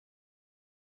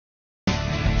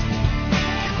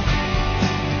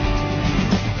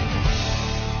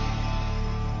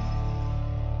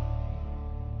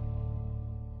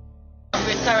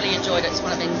enjoyed it. It's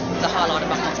one of the highlight of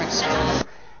my conference.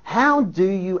 How do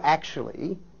you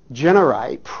actually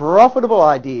generate profitable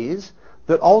ideas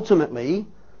that ultimately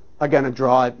are going to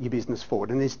drive your business forward?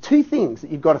 And there's two things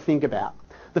that you've got to think about.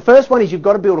 The first one is you've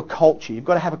got to build a culture. You've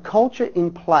got to have a culture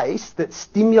in place that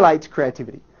stimulates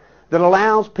creativity, that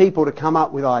allows people to come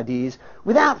up with ideas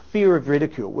without fear of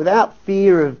ridicule, without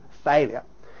fear of failure.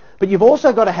 But you've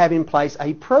also got to have in place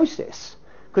a process,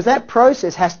 because that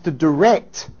process has to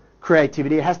direct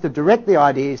creativity. It has to direct the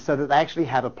ideas so that they actually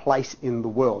have a place in the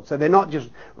world. So they're not just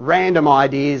random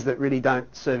ideas that really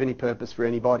don't serve any purpose for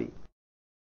anybody.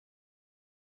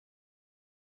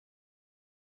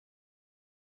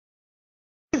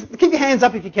 Keep your hands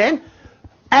up if you can.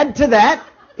 Add to that,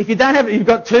 if you don't have it, you've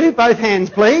got two, both hands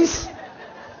please.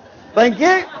 Thank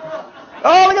you.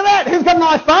 Oh, look at that. Who's got an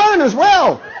iPhone as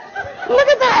well? Look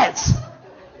at that.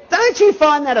 Don't you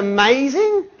find that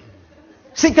amazing?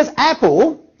 See, because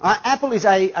Apple is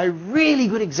a really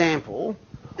good example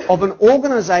of an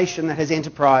organisation that has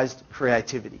enterprised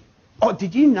creativity. Oh,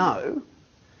 did you know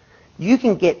you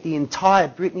can get the entire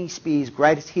Britney Spears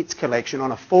greatest hits collection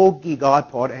on a 4 gig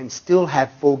iPod and still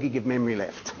have 4 gig of memory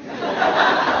left?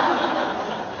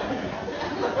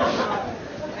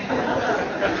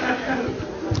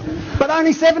 But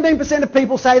only 17% of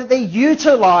people say that they're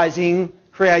utilising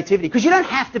creativity. Because you don't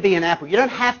have to be an Apple, you don't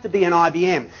have to be an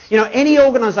IBM. You know, any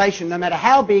organisation, no matter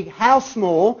how big, how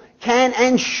small, can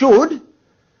and should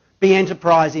be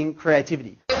enterprising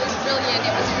creativity. It was brilliant,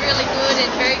 it was really good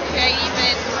and very creative,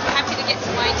 and we're happy to get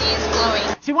some ideas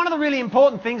flowing. See, one of the really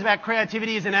important things about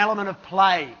creativity is an element of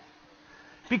play.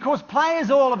 Because play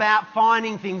is all about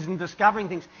finding things and discovering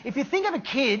things. If you think of a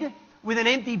kid with an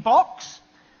empty box,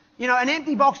 you know, an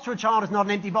empty box to a child is not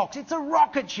an empty box. It's a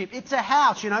rocket ship. It's a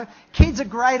house, you know. Kids are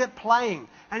great at playing.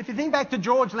 And if you think back to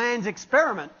George Land's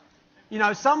experiment, you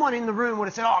know, someone in the room would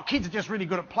have said, oh, kids are just really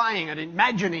good at playing, at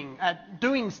imagining, at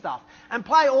doing stuff. And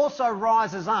play also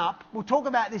rises up. We'll talk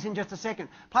about this in just a second.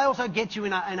 Play also gets you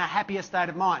in a happier state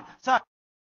of mind. So,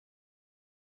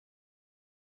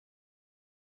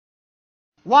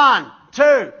 1,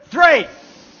 2, 3.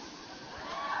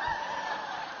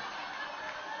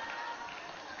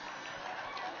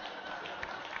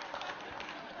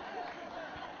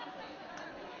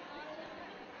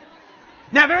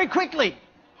 Now, very quickly,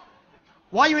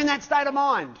 while you're in that state of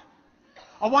mind,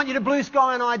 I want you to blue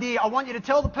sky an idea. I want you to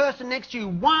tell the person next to you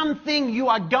one thing you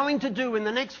are going to do in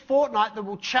the next fortnight that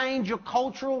will change your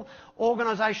cultural,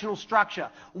 organisational structure.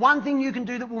 One thing you can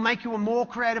do that will make you a more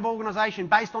creative organisation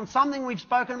based on something we've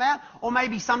spoken about, or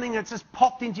maybe something that's just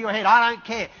popped into your head. I don't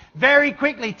care. Very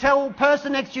quickly, tell the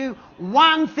person next to you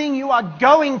one thing you are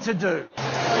going to do.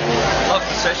 Love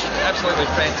the session, absolutely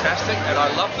fantastic, and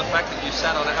I love the fact that you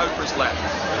sat on Oprah's lap.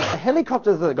 The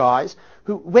helicopters are the guys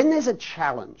who, when there's a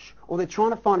challenge or they're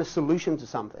trying to find a solution to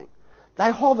something,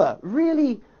 they hover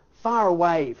really far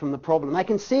away from the problem. They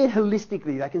can see it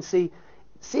holistically, they can see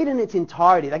it in its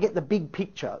entirety, they get the big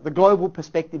picture, the global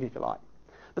perspective if you like.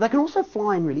 But they can also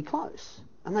fly in really close,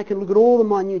 and they can look at all the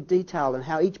minute detail and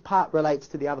how each part relates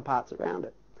to the other parts around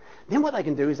it. Then what they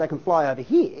can do is they can fly over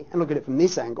here and look at it from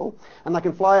this angle, and they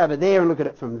can fly over there and look at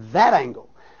it from that angle.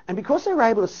 And because they're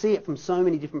able to see it from so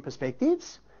many different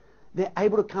perspectives, they're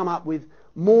able to come up with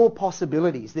more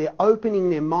possibilities. They're opening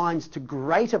their minds to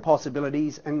greater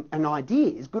possibilities, and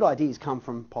ideas. Good ideas come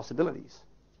from possibilities,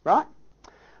 right?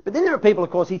 But then there are people, of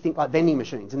course, who think like vending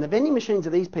machines. And the vending machines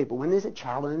are these people, when there's a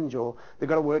challenge or they've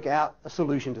got to work out a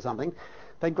solution to something,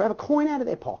 they grab a coin out of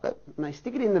their pocket and they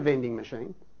stick it in the vending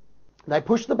machine. They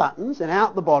push the buttons, and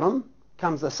out the bottom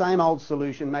comes the same old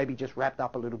solution, maybe just wrapped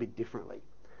up a little bit differently.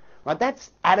 Right?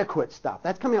 That's adequate stuff.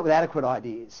 That's coming up with adequate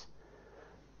ideas.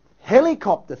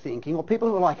 Helicopter thinking, or people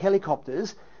who are like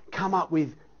helicopters, come up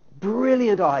with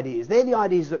brilliant ideas. They're the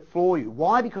ideas that floor you.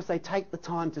 Why? Because they take the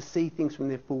time to see things from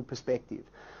their full perspective.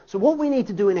 So what we need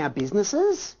to do in our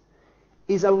businesses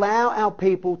is allow our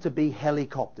people to be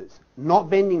helicopters, not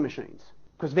vending machines.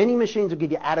 Because vending machines will give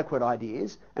you adequate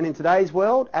ideas, and in today's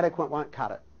world, adequate won't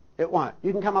cut it. It won't.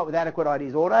 You can come up with adequate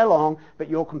ideas all day long, but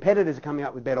your competitors are coming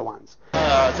up with better ones.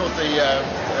 I thought the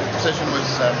session was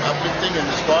uplifting and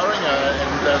inspiring and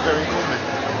very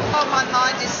informative. Oh, my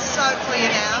mind is so clear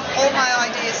now. All my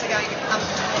ideas are going to